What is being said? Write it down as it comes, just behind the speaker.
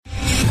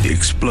The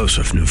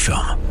explosive new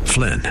film,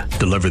 Flynn,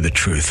 deliver the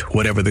truth,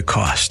 whatever the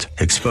cost,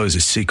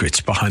 exposes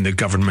secrets behind the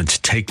government's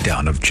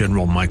takedown of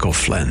General Michael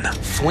Flynn.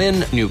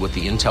 Flynn knew what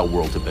the intel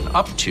world had been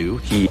up to.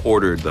 He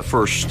ordered the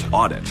first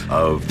audit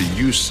of the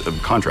use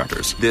of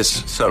contractors.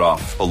 This set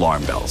off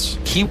alarm bells.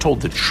 He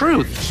told the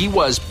truth. He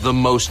was the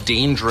most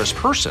dangerous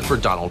person for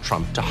Donald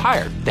Trump to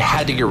hire. They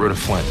had to get rid of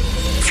Flynn.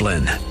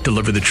 Flynn,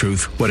 deliver the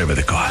truth, whatever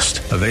the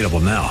cost. Available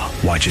now.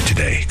 Watch it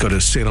today. Go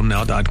to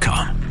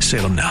salemnow.com.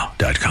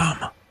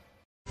 salemnow.com.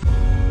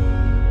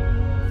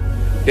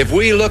 If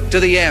we look to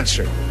the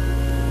answer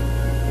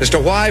as to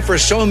why for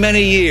so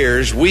many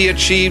years we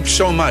achieved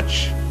so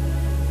much,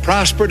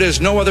 prospered as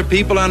no other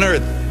people on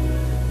earth,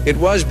 it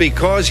was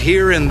because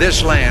here in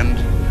this land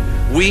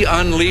we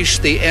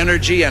unleashed the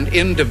energy and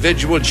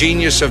individual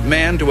genius of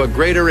man to a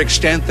greater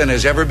extent than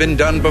has ever been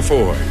done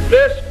before.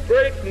 This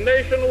great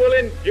nation will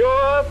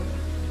endure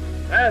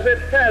as it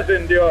has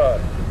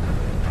endured.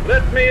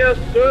 Let me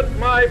assert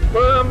my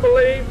firm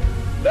belief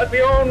that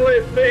the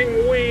only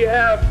thing we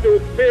have to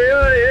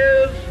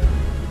fear is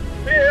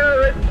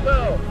fear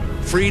itself.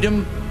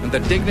 Freedom and the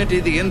dignity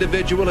of the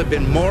individual have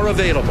been more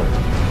available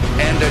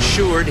and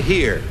assured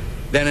here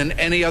than in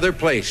any other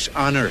place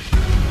on earth.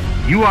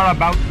 You are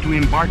about to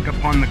embark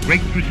upon the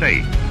great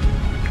crusade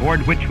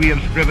toward which we have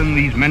striven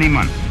these many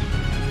months.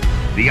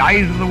 The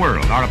eyes of the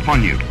world are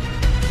upon you.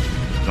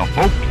 The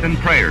hopes and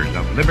prayers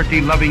of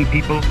liberty-loving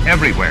people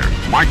everywhere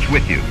march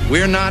with you.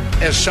 We're not,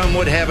 as some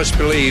would have us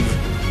believe,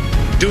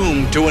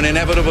 doomed to an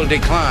inevitable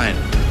decline.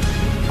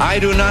 I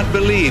do not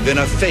believe in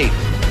a fate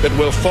that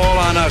will fall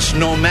on us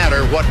no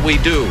matter what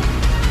we do.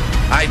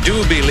 I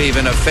do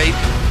believe in a fate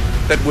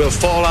that will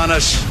fall on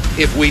us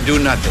if we do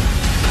nothing.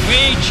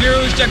 We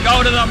choose to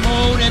go to the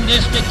moon in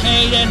this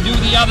decade and do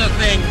the other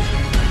things,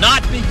 not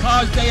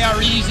because they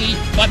are easy,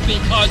 but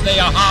because they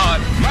are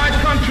hard. My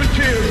country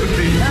tears of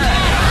thee.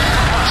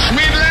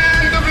 Sweet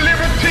land of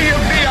liberty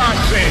of thee I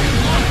sing.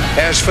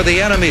 As for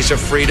the enemies of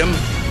freedom,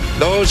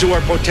 those who are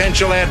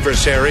potential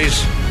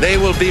adversaries, they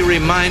will be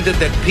reminded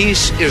that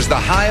peace is the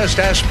highest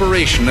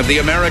aspiration of the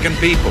American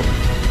people.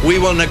 We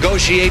will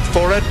negotiate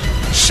for it,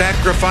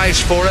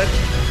 sacrifice for it.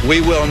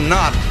 We will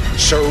not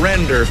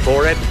surrender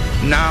for it,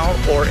 now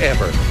or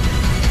ever.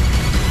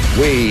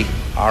 We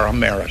are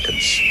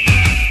Americans.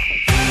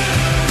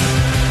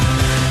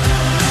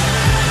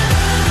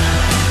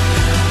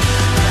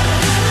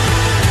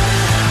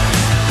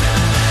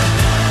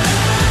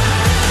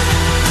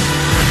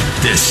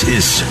 This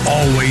is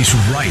Always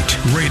Right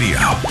Radio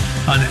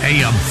on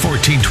AM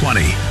 1420.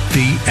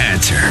 The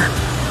Answer.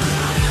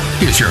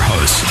 Here's your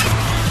host,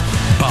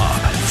 Bob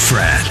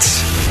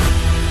Frantz.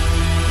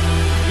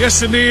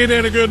 Yes, indeed,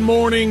 and a good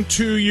morning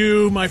to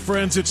you, my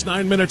friends. It's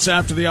 9 minutes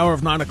after the hour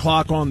of 9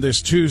 o'clock on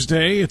this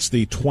Tuesday. It's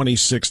the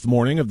 26th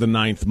morning of the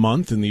 9th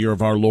month in the year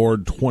of our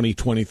Lord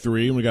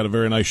 2023, and we got a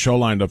very nice show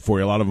lined up for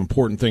you. A lot of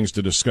important things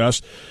to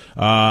discuss.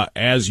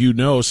 As you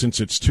know, since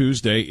it's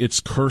Tuesday, it's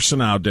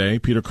Kirsanow Day.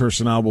 Peter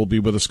Kirsanow will be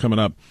with us coming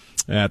up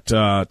at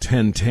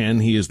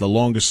 10:10. He is the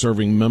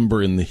longest-serving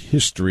member in the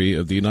history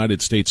of the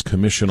United States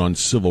Commission on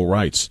Civil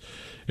Rights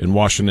in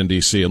Washington,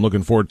 D.C. I'm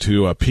looking forward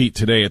to Pete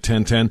today at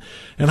 10:10.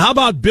 And how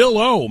about Bill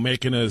O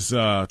making his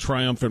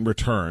triumphant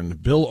return?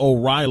 Bill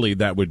O'Reilly,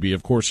 that would be.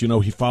 Of course, you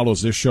know, he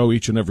follows this show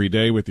each and every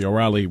day with the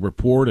O'Reilly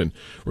Report, and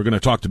we're going to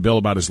talk to Bill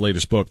about his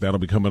latest book. That'll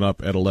be coming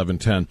up at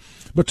 11:10.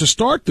 But to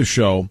start the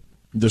show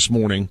this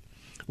morning,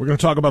 we're going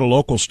to talk about a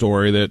local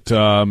story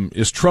that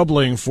is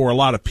troubling for a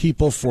lot of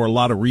people for a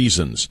lot of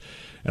reasons.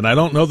 And I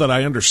don't know that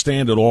I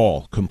understand it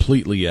all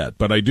completely yet,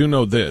 but I do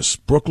know this.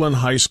 Brooklyn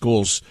High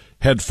School's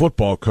head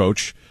football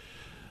coach,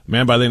 a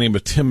man by the name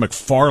of Tim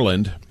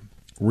McFarland,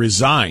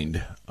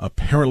 resigned,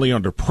 apparently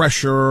under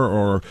pressure,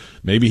 or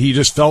maybe he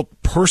just felt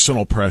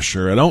personal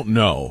pressure. I don't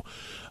know.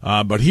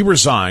 But he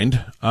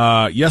resigned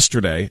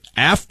yesterday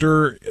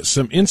after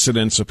some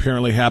incidents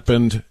apparently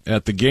happened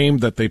at the game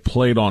that they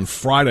played on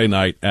Friday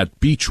night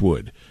at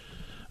Beechwood.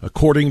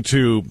 According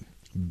to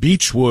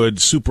Beechwood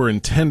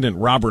Superintendent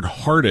Robert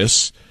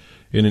Hardis,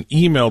 in an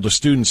email to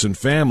students and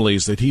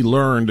families, that he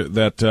learned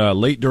that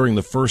late during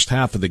the first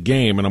half of the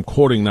game, and I'm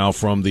quoting now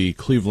from the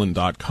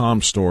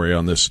Cleveland.com story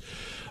on this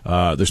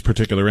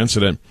particular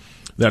incident,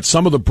 that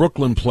some of the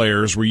Brooklyn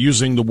players were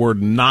using the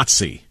word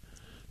Nazi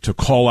to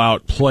call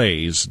out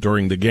plays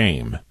during the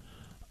game.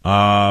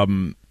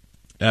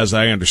 As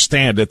I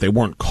understand it, they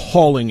weren't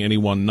calling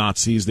anyone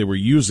Nazis. They were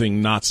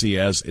using Nazi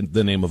as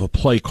the name of a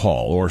play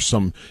call or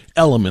some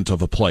element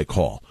of a play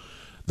call.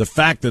 The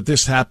fact that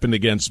this happened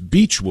against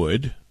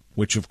Beechwood,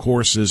 which of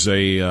course is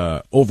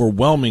a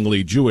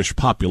overwhelmingly Jewish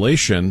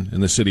population in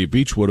the city of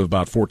Beechwood of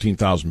about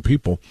 14,000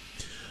 people,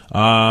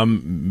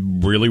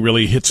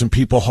 really hit some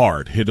people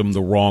hard, hit them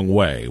the wrong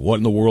way. What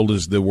in the world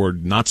is the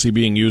word Nazi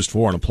being used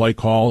for on a play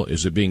call?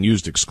 Is it being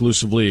used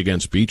exclusively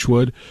against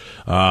Beechwood?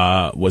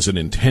 Was it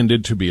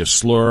intended to be a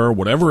slur?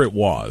 Whatever it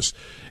was,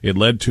 it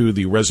led to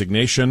the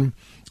resignation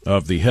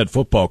of the head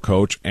football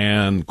coach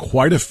and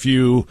quite a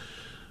few,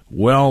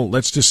 well,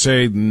 let's just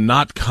say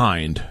not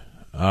kind,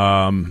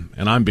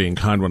 and I'm being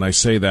kind when I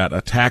say that,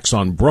 attacks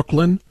on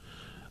Brooklyn,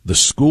 the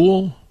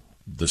school,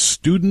 the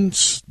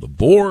students, the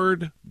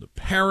board, the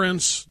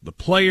parents, the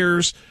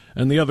players,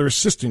 and the other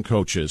assistant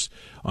coaches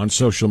on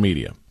social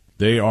media.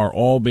 They are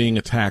all being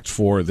attacked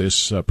for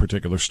this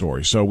particular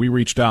story. So we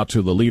reached out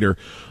to the leader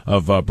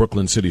of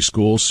Brooklyn City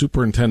Schools,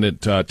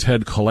 Superintendent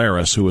Ted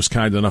Caleres, who was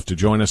kind enough to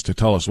join us to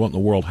tell us what in the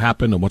world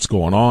happened and what's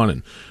going on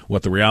and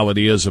what the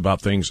reality is about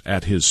things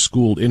at his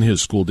school, in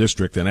his school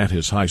district, and at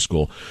his high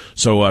school.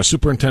 So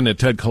Superintendent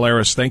Ted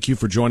Caleres, thank you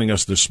for joining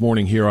us this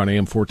morning here on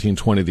AM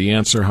 1420 The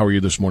Answer. How are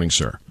you this morning,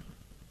 sir?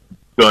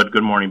 Good.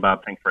 Good morning,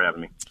 Bob. Thanks for having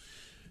me.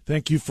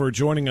 Thank you for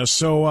joining us.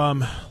 So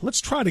let's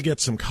try to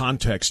get some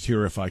context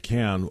here if I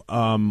can.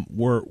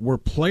 Were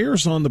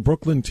players on the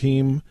Brooklyn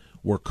team,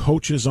 were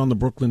coaches on the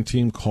Brooklyn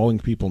team calling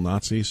people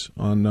Nazis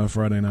on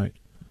Friday night?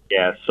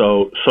 Yeah,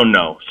 so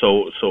no.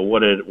 So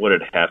what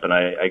had happened?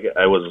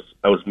 I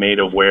was made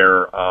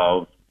aware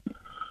of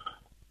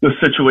the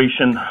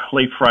situation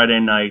late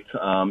Friday night.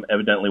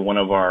 Evidently one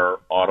of our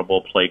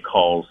audible play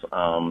calls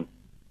on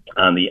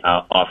the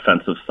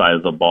offensive side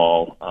of the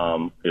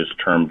ball is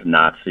termed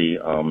Nazi.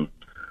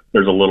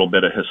 There's a little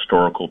bit of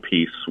historical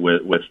piece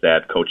with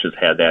that. Coach has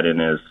had that in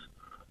his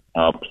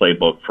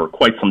playbook for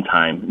quite some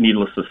time.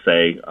 Needless to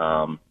say,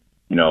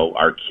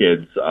 our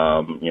kids,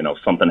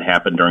 something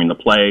happened during the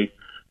play,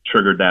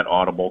 triggered that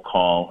audible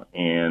call,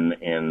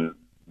 and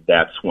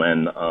that's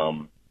when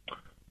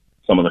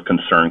some of the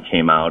concern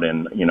came out.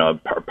 And,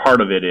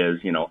 part of it is,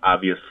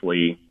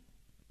 obviously,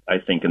 I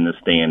think in this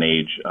day and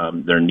age,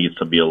 there needs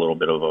to be a little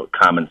bit of a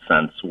common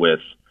sense with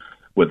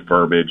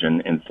verbiage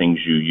and things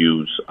you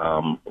use,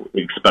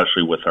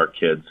 especially with our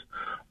kids.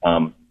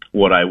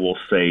 What I will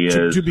say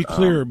is... To be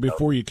clear,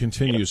 before you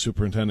continue,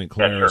 Superintendent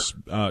Caleres,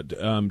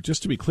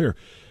 just to be clear,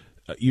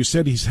 you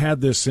said he's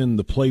had this in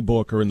the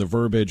playbook or in the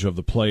verbiage of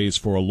the plays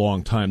for a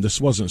long time. This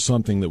wasn't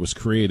something that was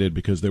created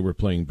because they were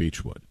playing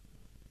Beechwood.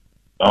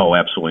 Oh,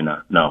 absolutely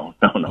not. No,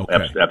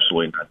 okay.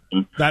 Absolutely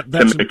not.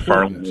 That's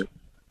important.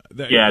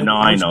 I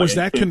know. Was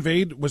that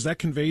conveyed? Was that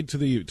conveyed to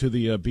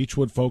the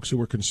Beechwood folks who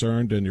were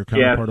concerned and your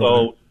counterpart?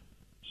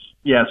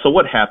 So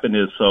what happened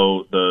is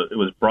it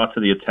was brought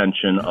to the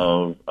attention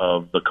of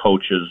the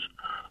coaches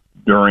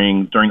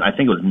during I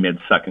think it was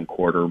mid-second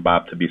quarter,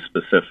 Bob, to be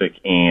specific,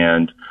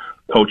 and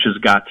coaches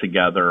got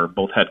together.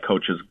 Both head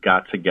coaches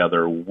got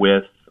together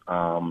with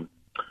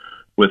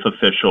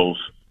officials.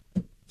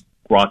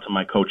 Brought to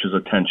my coach's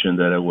attention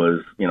that it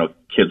was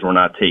kids were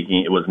not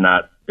taking it was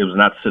not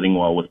sitting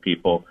well with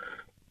people.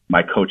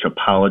 My coach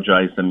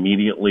apologized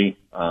immediately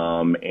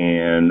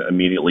and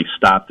immediately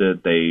stopped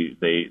it.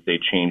 They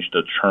changed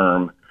the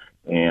term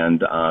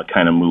and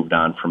kind of moved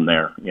on from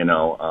there.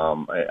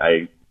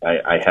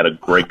 I had a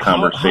great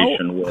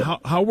conversation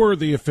How were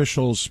the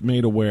officials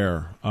made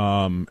aware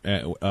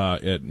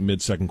at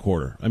mid-second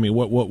quarter? I mean,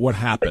 what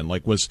happened?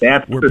 Like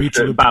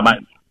Bob,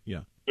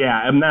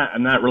 I'm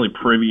not really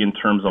privy in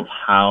terms of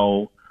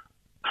how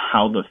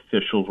the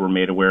officials were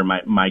made aware.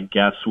 My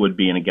guess would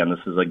be, and again, this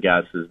is a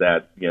guess, is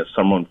that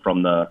someone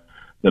from the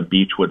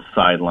Beechwood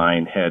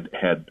sideline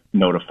had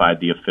notified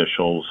the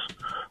officials,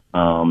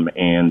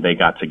 and they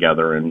got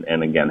together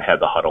and again had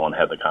the huddle and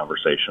had the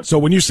conversation. So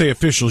when you say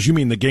officials, you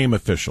mean the game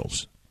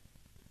officials,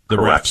 the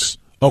Correct. refs?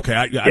 Okay,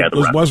 I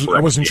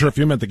wasn't sure if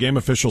you meant the game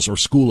officials or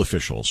school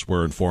officials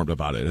were informed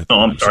about it. No,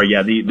 I'm sorry.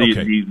 Yeah,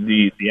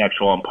 the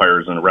actual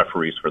umpires and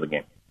referees for the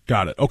game.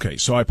 Got it. Okay,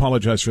 so I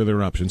apologize for the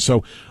interruption.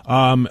 So,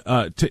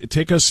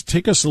 take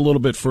us a little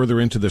bit further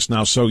into this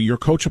now. So, your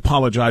coach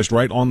apologized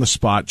right on the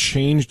spot,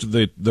 changed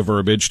the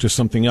verbiage to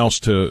something else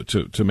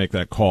to make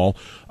that call,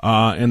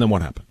 and then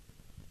what happened?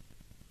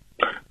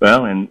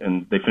 Well,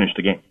 and they finished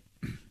the game,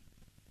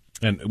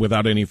 and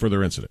without any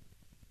further incident.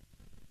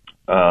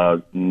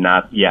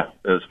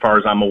 As far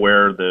as I'm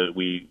aware,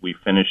 we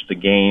finished the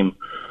game.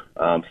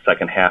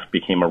 Second half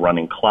became a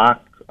running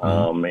clock,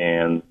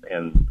 and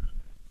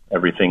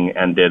everything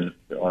ended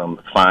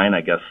fine.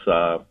 I guess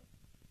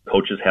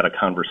coaches had a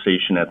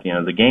conversation at the end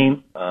of the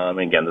game.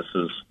 Again, this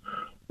is,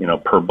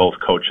 per both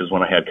coaches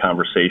when I had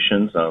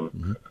conversations.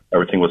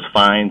 Everything was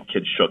fine.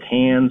 Kids shook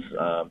hands.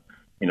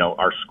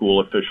 Our school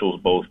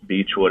officials, both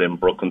Beechwood and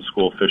Brooklyn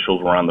school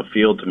officials, were on the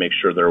field to make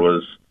sure there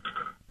was,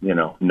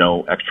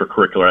 no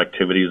extracurricular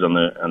activities on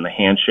the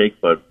handshake.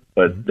 But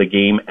the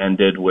game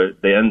ended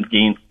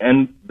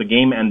the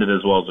game ended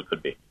as well as it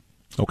could be.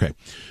 Okay.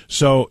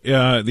 So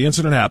the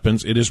incident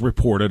happens. It is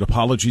reported.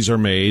 Apologies are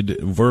made.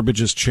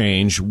 Verbiage is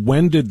changed.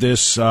 When did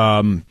this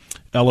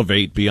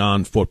elevate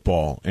beyond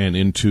football and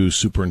into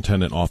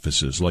superintendent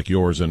offices like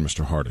yours and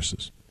Mr.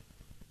 Hardis's?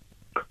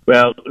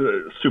 Well,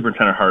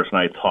 Superintendent Hardis and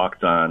I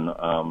talked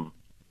on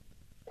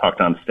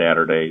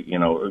Saturday.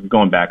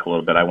 Going back a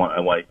little bit,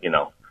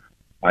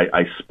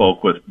 I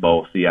spoke with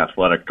both the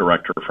athletic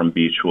director from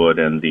Beechwood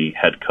and the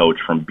head coach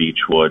from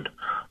Beechwood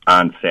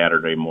on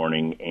Saturday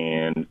morning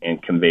and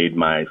conveyed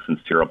my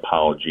sincere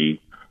apology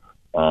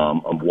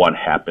of what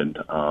happened.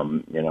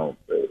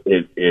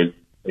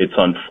 It's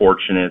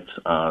unfortunate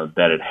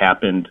that it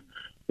happened.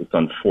 It's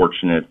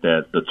unfortunate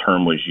that the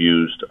term was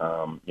used.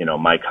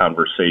 My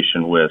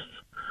conversation with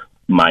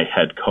my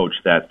head coach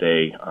that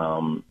day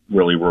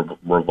really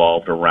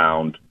revolved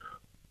around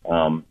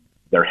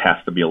there has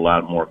to be a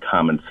lot more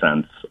common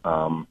sense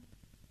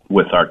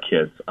with our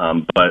kids.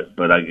 But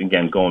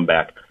again, going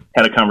back,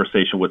 had a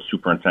conversation with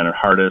Superintendent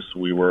Hardis.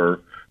 We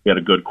had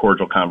a good,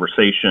 cordial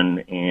conversation,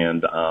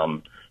 and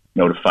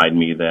notified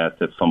me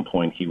that at some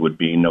point he would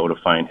be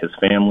notifying his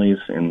families,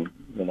 and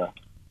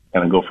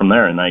kind of go from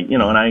there. And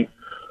I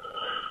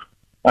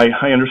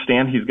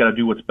understand he's got to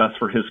do what's best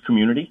for his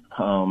community,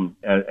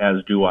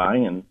 as do I.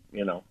 And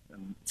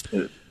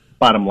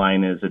bottom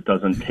line is, it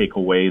doesn't take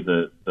away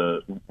the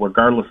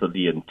regardless of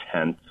the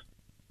intent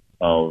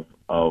of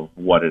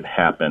what had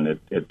happened.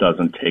 It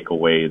doesn't take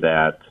away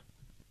that.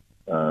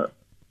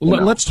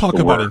 Let's talk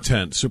about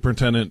intent,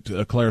 Superintendent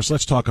Collaros.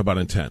 Let's talk about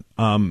intent.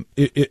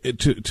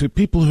 To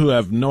people who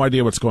have no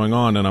idea what's going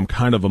on, and I'm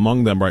kind of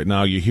among them right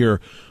now, you hear,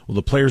 well,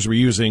 the players were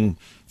using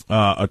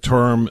a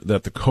term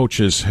that the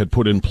coaches had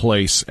put in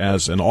place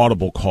as an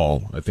audible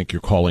call, I think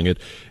you're calling it,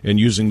 and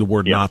using the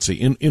word Nazi.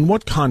 In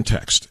what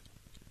context?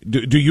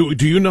 Do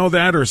you know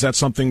that, or is that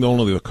something that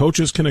only the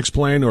coaches can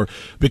explain? Or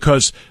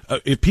because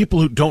if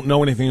people who don't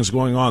know anything is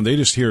going on, they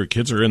just hear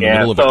kids are in the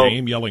middle of a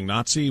game yelling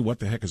Nazi, what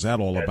the heck is that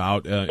all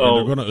about? And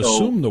they're going to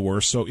assume the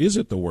worst. So is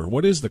it the worst?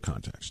 What is the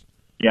context?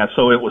 Yeah,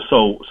 so it was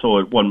so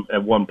at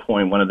one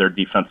point one of their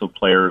defensive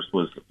players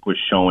was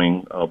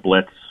showing a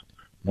blitz,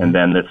 and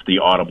then it's the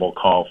audible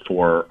call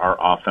for our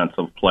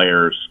offensive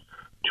players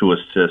to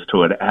assist,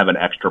 to have an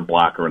extra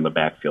blocker in the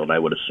backfield, I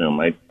would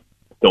assume.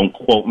 Don't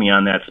quote me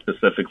on that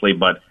specifically,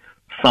 but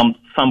some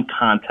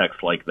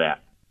context like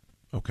that.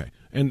 Okay,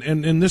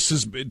 and this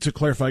is, to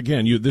clarify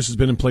again, this has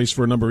been in place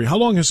for a number of years. How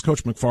long has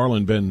Coach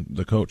McFarland been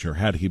the coach, or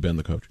had he been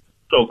the coach?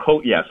 So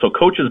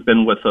Coach has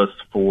been with us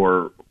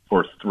for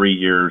 3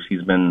 years.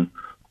 He's been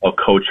a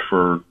coach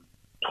for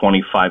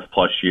 25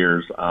 plus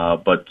years.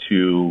 But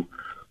for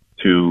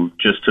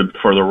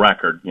the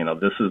record,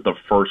 this is the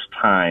first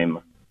time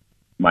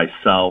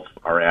myself,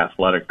 our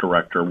athletic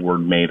director, were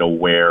made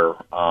aware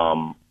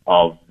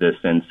of this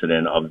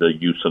incident, of the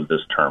use of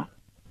this term.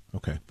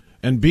 Okay.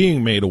 And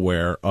being made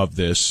aware of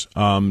this,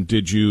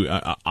 did you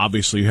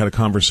obviously you had a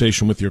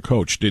conversation with your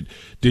coach?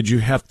 Did you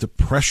have to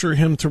pressure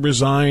him to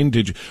resign?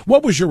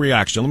 What was your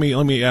reaction?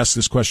 Let me ask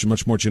this question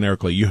much more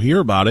generically. You hear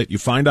about it, you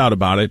find out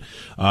about it,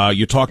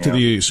 you talk to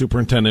the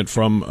superintendent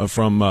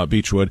from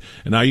Beechwood,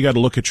 and now you got to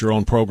look at your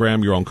own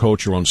program, your own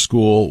coach, your own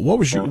school. What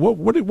was your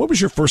what was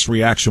your first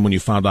reaction when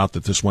you found out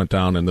that this went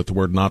down and that the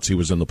word Nazi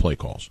was in the play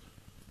calls?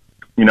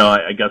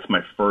 I guess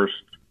my first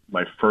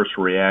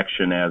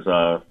reaction as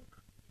a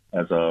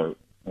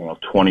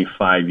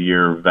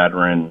 25-year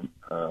veteran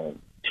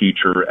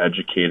teacher,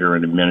 educator,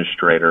 and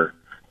administrator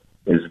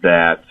is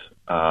that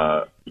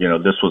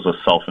this was a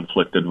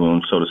self-inflicted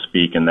wound, so to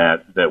speak, and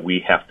that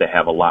we have to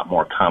have a lot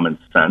more common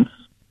sense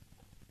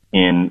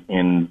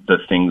in the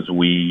things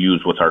we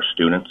use with our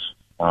students.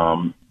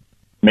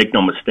 Make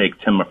no mistake,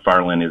 Tim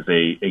McFarland is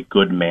a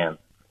good man.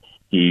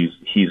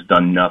 He's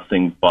done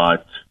nothing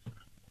but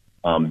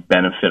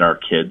benefit our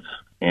kids.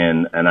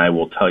 And I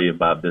will tell you,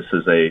 Bob, this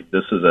is a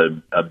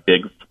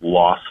big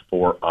loss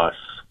for us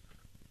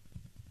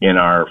in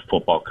our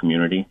football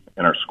community,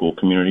 in our school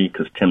community,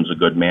 because Tim's a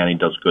good man. He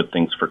does good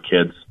things for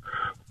kids.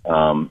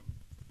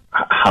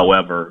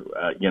 However,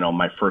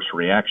 my first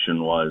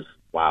reaction was,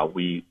 wow,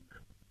 we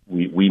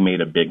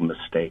made a big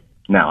mistake.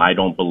 Now, I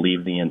don't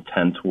believe the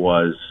intent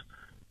was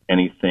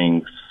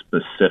anything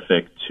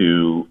specific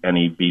to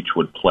any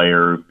Beechwood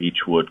player,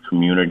 Beechwood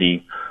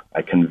community.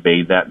 I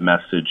conveyed that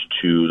message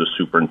to the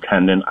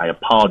superintendent. I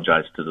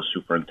apologized to the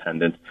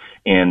superintendent,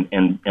 and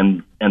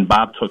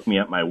Bob took me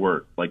at my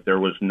word. Like,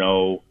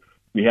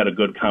 we had a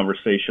good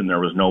conversation. There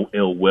was no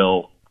ill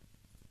will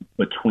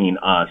between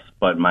us,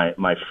 but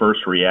my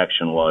first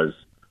reaction was,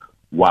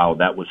 wow,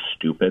 that was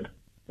stupid,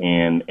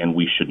 and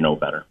we should know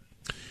better.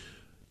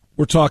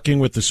 We're talking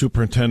with the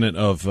superintendent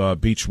of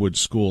Beechwood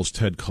Schools,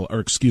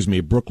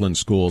 Brooklyn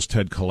Schools,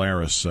 Ted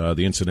Collaros.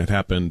 The incident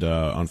happened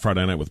on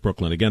Friday night with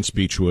Brooklyn against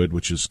Beechwood,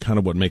 which is kind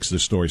of what makes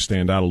this story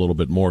stand out a little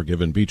bit more,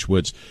 given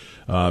Beechwood's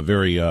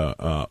very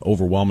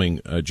overwhelming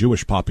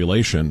Jewish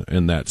population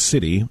in that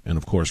city, and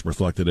of course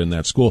reflected in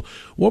that school.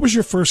 What was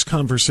your first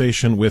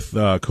conversation with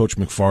Coach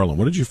McFarland?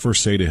 What did you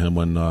first say to him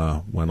when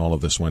all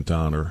of this went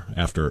down, or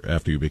after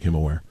you became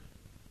aware?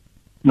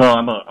 No,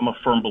 I'm a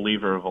firm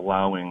believer of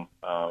allowing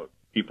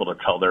people to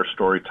tell their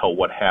story, tell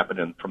what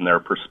happened from their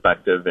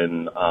perspective.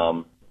 And,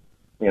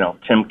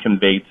 Tim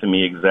conveyed to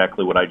me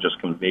exactly what I just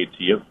conveyed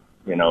to you.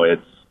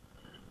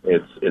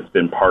 It's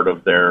been part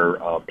of their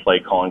play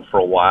calling for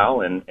a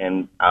while.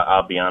 And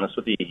I'll be honest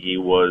with you, he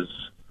was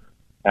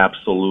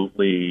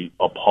absolutely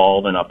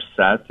appalled and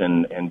upset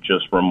and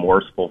just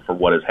remorseful for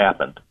what has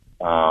happened.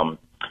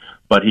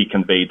 But he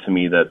conveyed to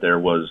me that there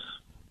was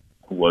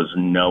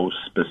no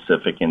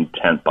specific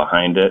intent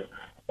behind it.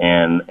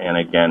 And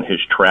again, his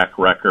track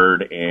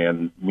record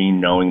and me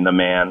knowing the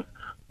man,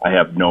 I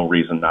have no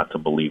reason not to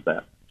believe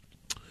that.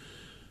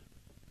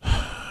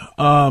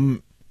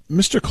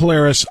 Mr.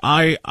 Collaros,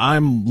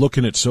 I'm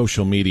looking at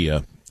social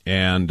media,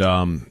 and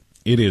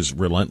it is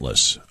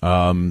relentless.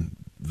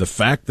 The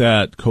fact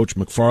that Coach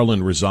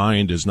McFarland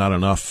resigned is not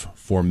enough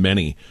for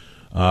many.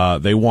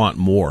 They want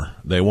more.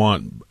 They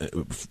want,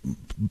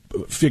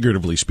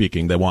 figuratively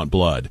speaking, they want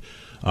blood.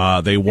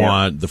 They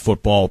want the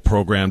football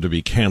program to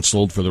be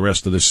canceled for the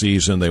rest of the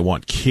season. They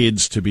want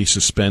kids to be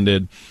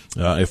suspended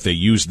if they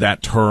use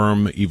that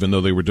term, even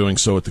though they were doing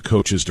so at the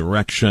coach's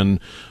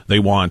direction. They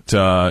want,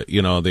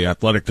 the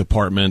athletic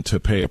department to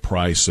pay a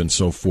price and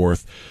so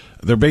forth.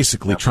 They're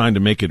basically trying to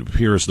make it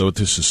appear as though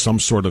this is some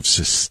sort of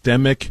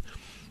systemic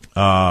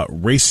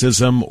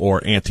racism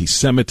or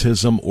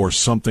anti-Semitism or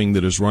something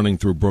that is running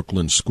through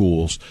Brooklyn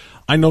schools.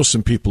 I know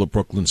some people at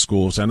Brooklyn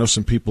schools. I know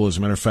some people, as a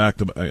matter of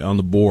fact, on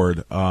the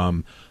board.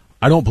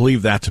 I don't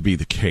believe that to be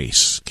the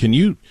case. Can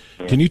you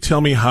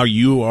tell me how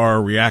you are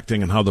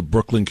reacting and how the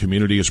Brooklyn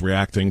community is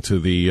reacting to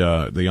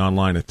the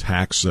online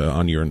attacks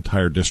on your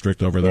entire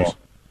district over this?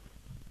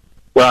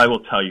 Well, I will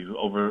tell you,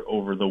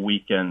 over the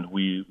weekend,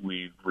 we've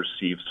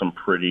received some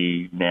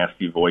pretty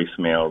nasty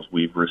voicemails.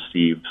 We've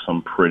received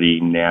some pretty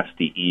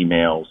nasty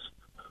emails.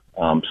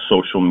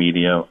 Social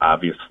media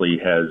obviously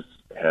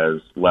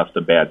has left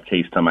a bad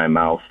taste in my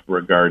mouth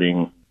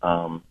regarding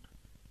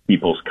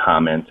people's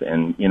comments.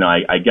 And,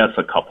 I guess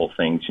a couple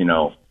things.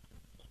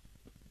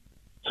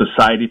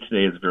 Society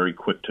today is very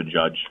quick to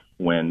judge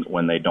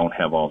when they don't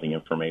have all the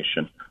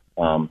information.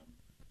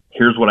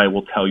 Here's what I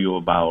will tell you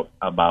about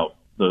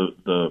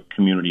the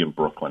community of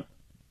Brooklyn.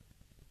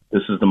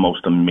 This is the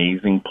most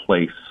amazing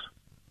place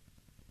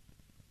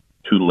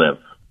to live,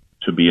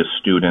 to be a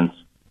student.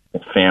 The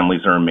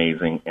families are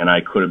amazing, and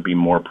I couldn't be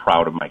more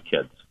proud of my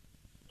kids.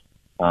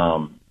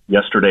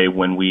 Yesterday,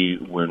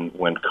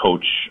 when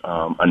Coach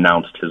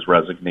announced his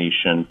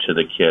resignation to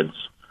the kids,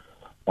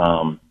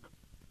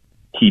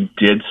 he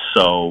did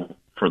so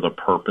for the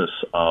purpose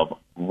of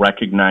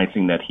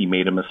recognizing that he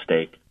made a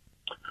mistake,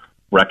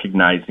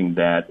 recognizing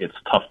that it's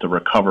tough to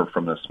recover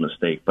from this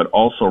mistake, but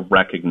also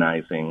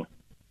recognizing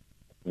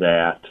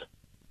that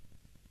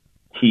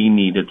he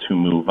needed to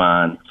move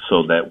on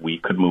so that we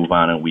could move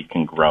on and we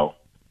can grow.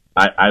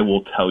 I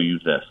will tell you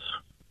this.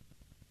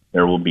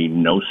 There will be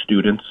no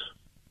students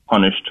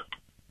punished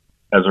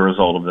as a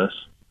result of this.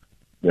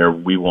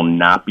 We will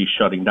not be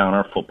shutting down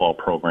our football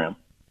program.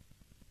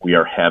 We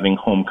are having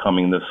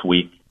homecoming this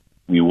week.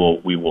 We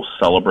will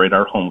celebrate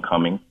our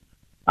homecoming.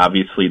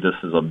 Obviously, this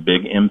is a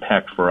big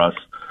impact for us,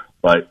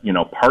 but,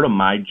 part of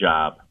my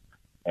job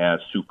as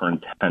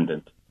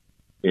superintendent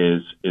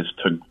is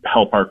to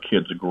help our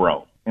kids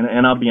grow.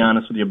 And I'll be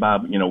honest with you,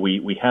 Bob,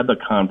 we had the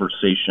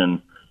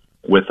conversation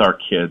with our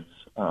kids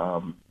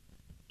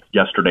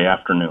yesterday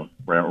afternoon,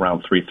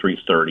 around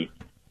 3:30.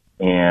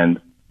 And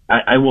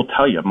I will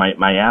tell you,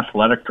 my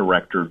athletic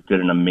director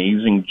did an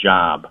amazing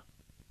job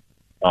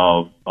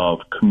of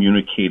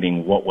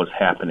communicating what was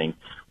happening.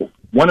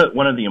 One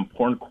of the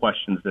important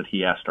questions that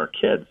he asked our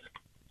kids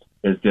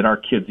is, did our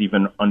kids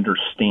even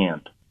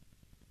understand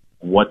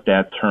what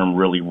that term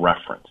really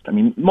referenced? I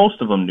mean,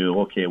 most of them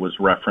knew, okay, it was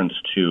reference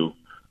to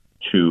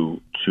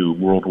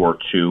World War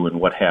II and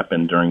what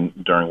happened during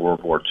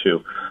World War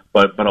II.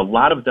 But a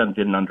lot of them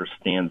didn't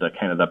understand the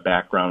kind of the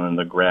background and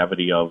the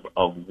gravity of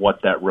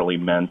what that really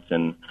meant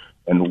and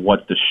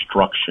what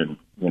destruction,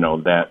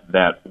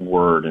 that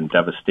word and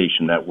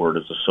devastation that word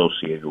is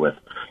associated with.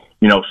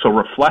 So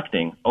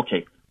reflecting,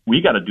 okay,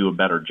 we got to do a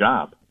better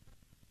job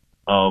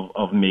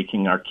of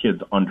making our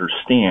kids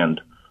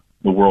understand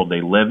the world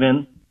they live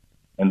in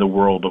and the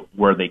world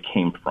where they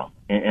came from.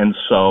 And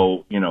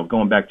so,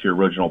 going back to your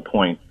original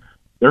point,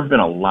 there have been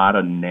a lot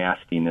of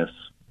nastiness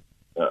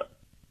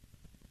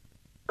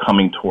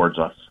coming towards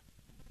us.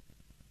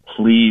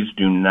 Please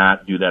do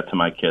not do that to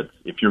my kids.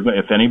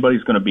 If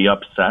anybody's going to be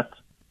upset,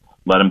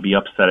 let them be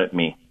upset at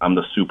me. I'm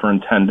the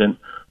superintendent.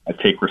 I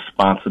take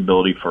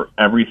responsibility for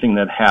everything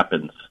that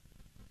happens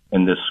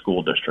in this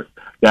school district.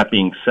 That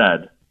being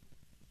said,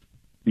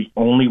 the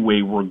only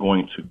way we're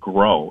going to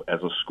grow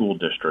as a school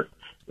district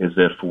is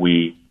if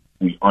we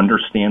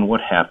understand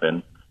what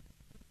happened,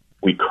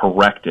 we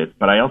correct it,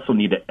 but I also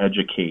need to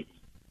educate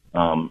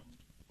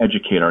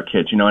our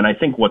kids. And I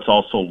think what's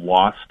also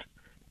lost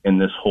in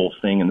this whole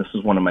thing, and this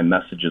is one of my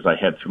messages I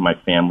had through my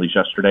families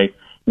yesterday,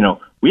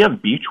 we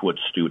have Beechwood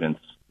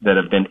students that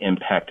have been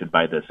impacted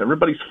by this.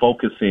 Everybody's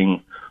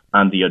focusing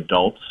on the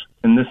adults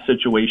in this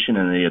situation,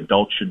 and the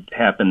adults should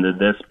happen to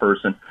this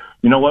person.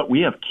 You know what?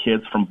 We have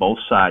kids from both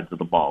sides of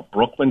the ball,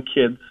 Brooklyn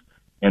kids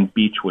and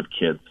Beechwood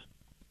kids,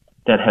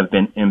 that have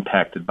been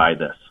impacted by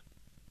this.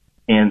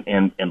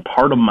 And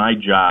part of my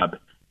job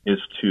is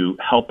to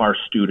help our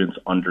students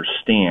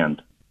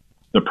understand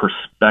the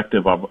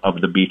perspective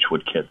of the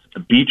Beechwood kids.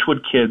 The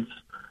Beechwood kids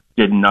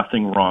did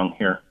nothing wrong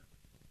here.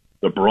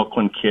 The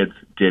Brooklyn kids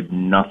did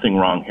nothing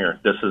wrong here.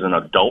 This is an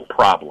adult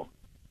problem.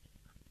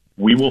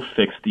 We will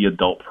fix the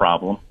adult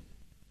problem.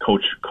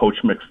 Coach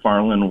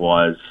McFarland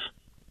was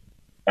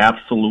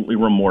absolutely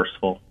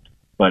remorseful,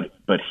 but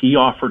he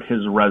offered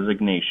his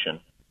resignation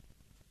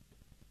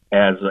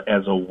as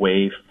a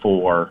way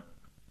for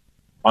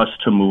us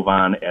to move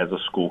on as a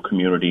school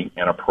community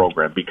and a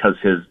program, because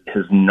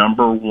his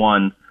number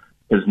one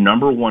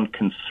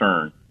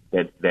concern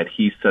that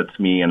he said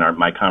to me in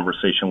my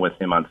conversation with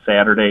him on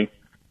Saturday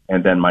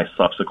and then my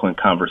subsequent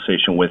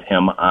conversation with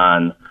him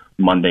on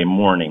Monday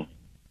morning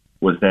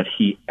was that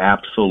he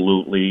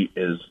absolutely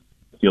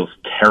feels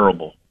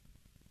terrible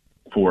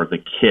for the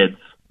kids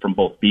from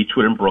both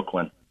Beechwood and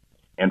Brooklyn,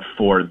 and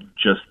for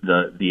just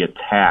the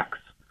attacks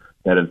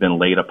that have been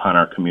laid upon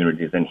our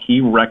communities. And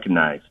he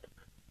recognized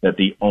that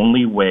the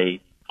only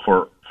way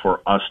for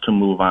us to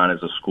move on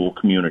as a school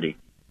community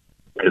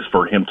is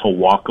for him to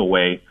walk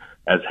away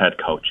as head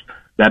coach.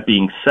 That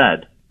being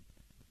said,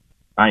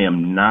 I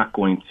am not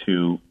going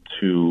to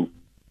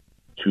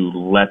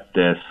let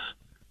this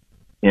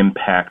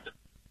impact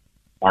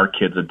our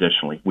kids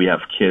additionally. We have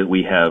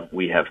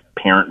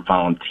parent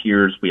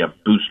volunteers, we have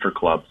booster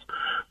clubs,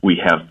 we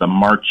have the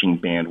marching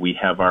band, we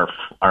have our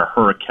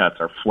Hurricanes,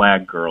 our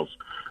flag girls.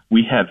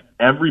 We have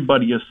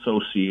everybody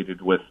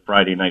associated with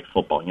Friday Night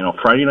Football. You know,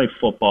 Friday Night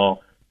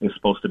Football is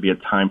supposed to be a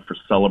time for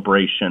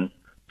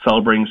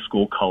celebrating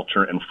school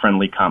culture and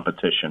friendly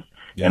competition.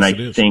 Yes, and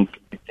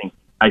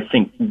I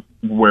think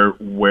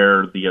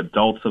where the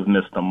adults have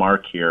missed the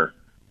mark here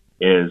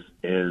is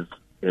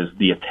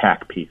the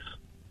attack piece.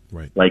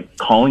 Right. Like,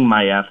 calling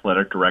my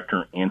athletic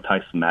director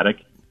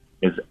anti-Semitic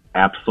is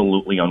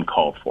absolutely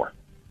uncalled for.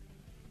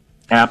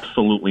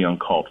 Absolutely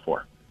uncalled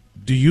for.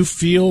 Do you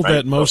feel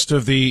that most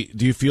of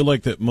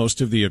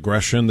the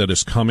aggression that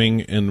is coming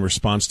in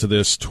response to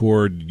this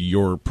toward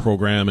your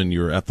program and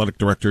your athletic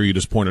director you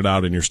just pointed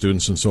out and your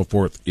students and so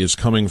forth is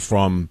coming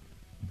from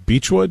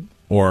Beechwood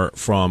or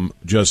from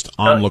just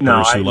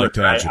onlookers who like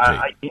to agitate?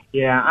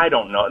 I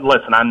don't know.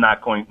 Listen, I'm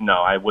not going.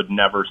 No, I would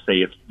never say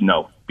it's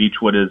no.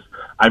 Beechwood is.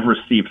 I've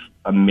received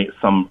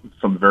some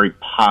very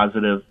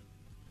positive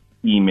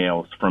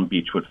emails from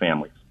Beechwood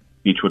families,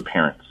 Beechwood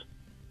parents.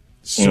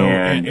 So,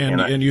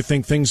 and you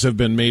think things have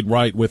been made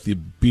right with the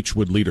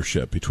Beechwood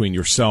leadership between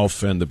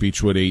yourself and the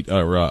Beechwood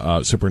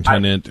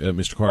superintendent,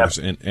 Mr.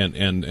 Carter,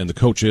 and the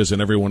coaches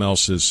and everyone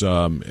else is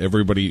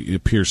everybody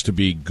appears to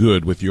be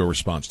good with your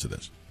response to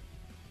this.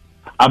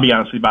 I'll be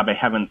honest with you, Bob. I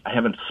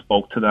haven't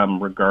spoke to them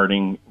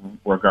regarding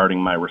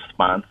my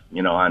response.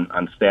 You know,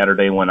 on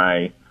Saturday when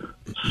I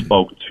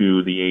spoke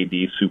to the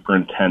AD,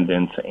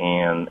 superintendent,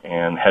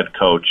 and head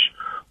coach.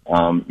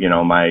 You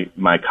know,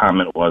 my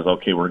comment was,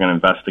 okay, we're going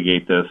to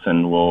investigate this,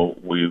 and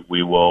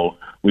we will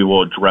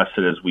address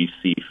it as we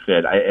see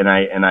fit.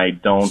 I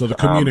don't. So the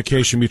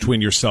communication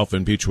between yourself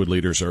and Beechwood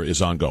leaders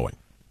is ongoing.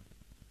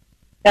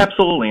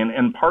 Absolutely,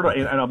 and part of,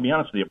 and I'll be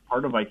honest with you,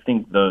 part of I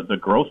think the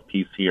growth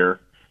piece here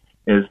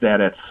is that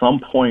at some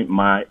point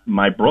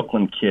my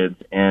Brooklyn kids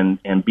and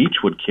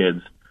Beechwood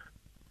kids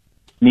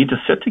need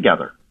to sit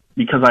together,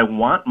 because I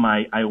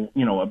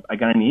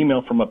got an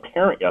email from a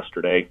parent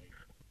yesterday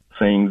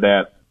saying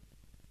that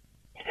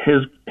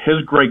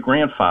his great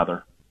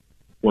grandfather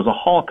was a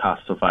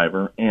Holocaust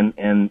survivor, and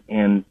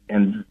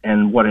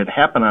what had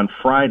happened on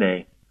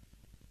Friday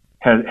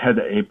had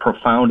a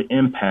profound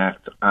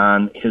impact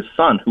on his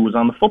son, who was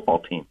on the football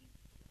team.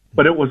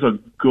 But it was a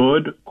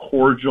good,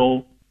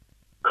 cordial,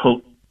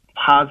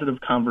 positive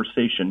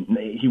conversation.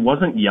 He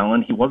wasn't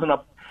yelling. He wasn't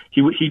up.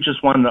 He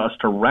just wanted us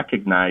to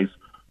recognize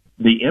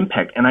the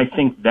impact, and I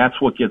think that's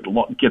what gets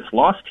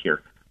lost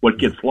here. What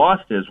gets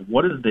lost is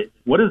what is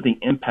the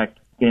impact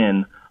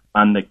been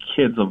on the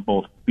kids of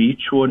both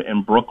Beechwood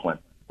and Brooklyn,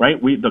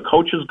 right? The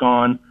coach is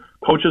gone.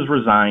 Coach has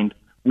resigned.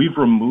 We've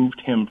removed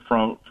him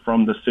from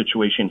the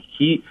situation.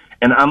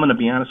 And I'm going to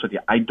be honest with you,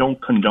 I don't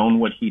condone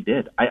what he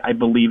did. I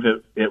believe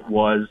it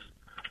was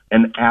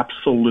an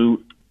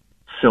absolute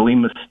silly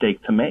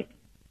mistake to make.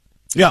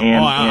 Yeah,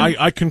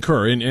 I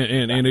concur, and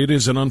it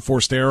is an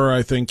unforced error.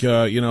 I think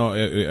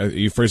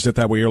you phrased it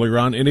that way earlier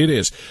on, and it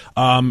is.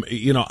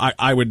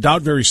 I would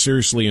doubt very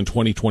seriously in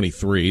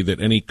 2023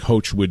 that any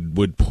coach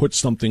would put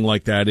something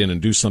like that in and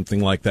do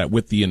something like that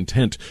with the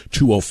intent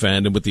to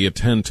offend and with the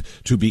intent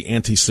to be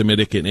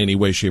anti-Semitic in any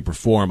way, shape, or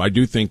form. I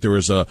do think there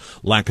is a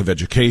lack of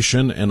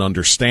education and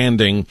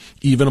understanding,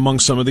 even among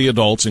some of the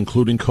adults,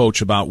 including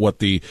coach, about what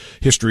the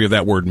history of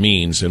that word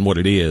means and what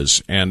it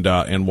is, and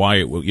why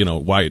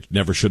it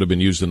never should have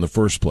been used in the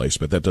first place.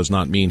 But that does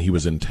not mean he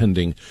was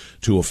intending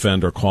to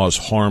offend or cause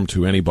harm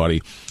to anybody.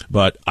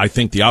 But I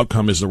think the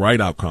outcome is the right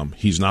outcome.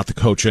 He's not the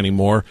coach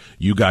anymore.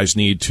 You guys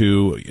need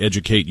to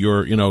educate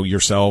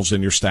yourselves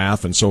and your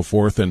staff and so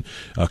forth, and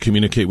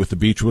communicate with the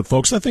Beechwood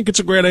folks. I think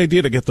it's a great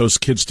idea to get those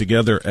kids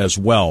together as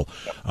well,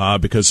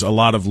 because a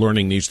lot of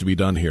learning needs to be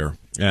done here.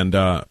 And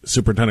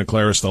Superintendent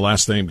Claris, the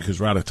last thing, because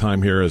we're out of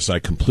time here, is I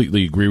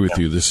completely agree with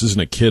you. This isn't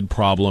a kid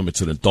problem;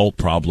 it's an adult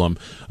problem.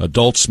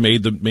 Adults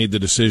made the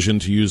decision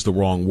to use the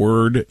wrong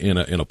word in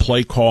a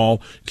play call.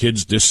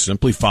 Kids just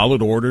simply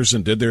followed orders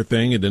and did their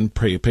thing and didn't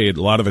pay a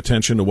lot of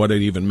attention to what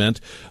it even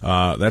meant.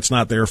 That's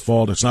not their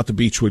fault. It's not the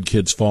Beechwood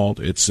kids' fault.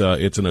 It's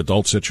an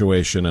adult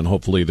situation, and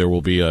hopefully there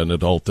will be an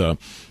adult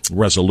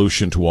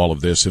resolution to all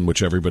of this, in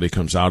which everybody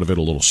comes out of it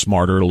a little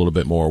smarter, a little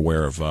bit more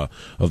aware of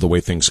the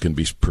way things can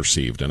be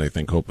perceived. And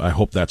I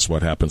hope that's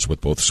what happens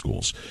with both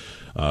schools.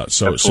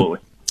 Absolutely.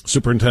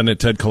 Superintendent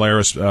Ted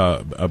Calaris,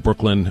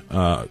 Brooklyn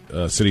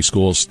City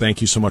Schools,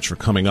 thank you so much for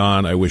coming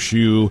on. I wish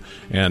you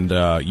and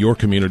your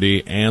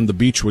community and the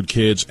Beechwood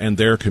kids and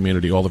their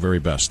community all the very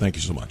best. Thank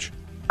you so much.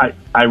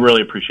 I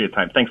really appreciate the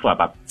time. Thanks a lot,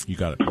 Bob. You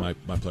got it.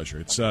 My pleasure.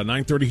 It's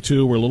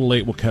 9:32. We're a little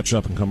late. We'll catch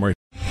up and come right.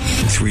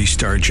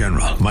 3-star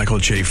General Michael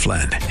J.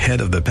 Flynn,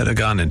 head of the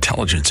Pentagon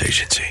Intelligence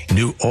Agency,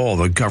 knew all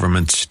the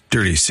government's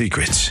dirty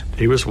secrets.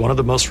 He was one of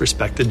the most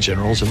respected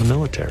generals in the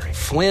military.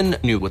 Flynn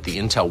knew what the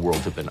intel world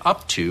had been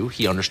up to.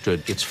 He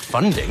understood its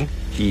funding.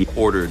 He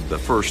ordered the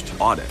first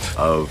audit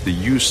of the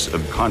use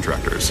of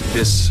contractors.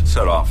 This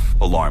set off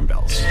alarm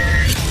bells.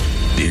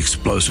 The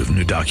explosive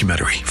new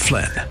documentary,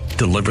 Flynn,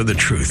 Deliver the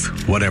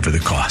Truth, Whatever the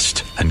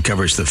Cost,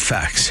 uncovers the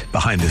facts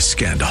behind this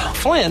scandal.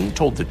 Flynn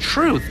told the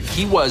truth.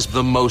 He was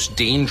the most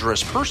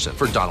dangerous person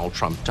for Donald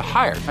Trump to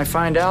hire. I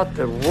find out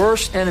the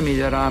worst enemy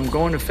that I'm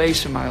going to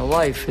face in my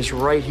life is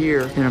right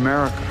here in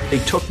America. They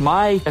took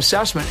my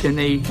assessment and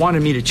they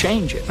wanted me to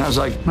change it. And I was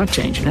like, I'm not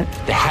changing it.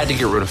 They had to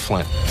get rid of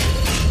Flynn.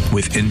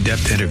 With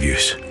in-depth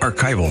interviews,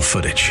 archival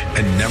footage,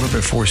 and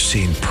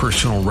never-before-seen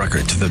personal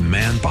records of the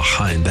man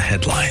behind the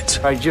headlines.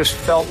 I just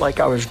felt like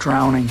I was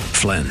drowning.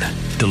 Flynn,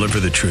 Deliver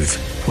the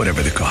Truth,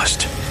 Whatever the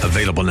Cost.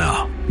 Available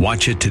now.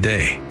 Watch it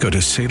today. Go to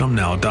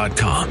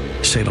salemnow.com.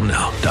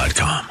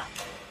 salemnow.com.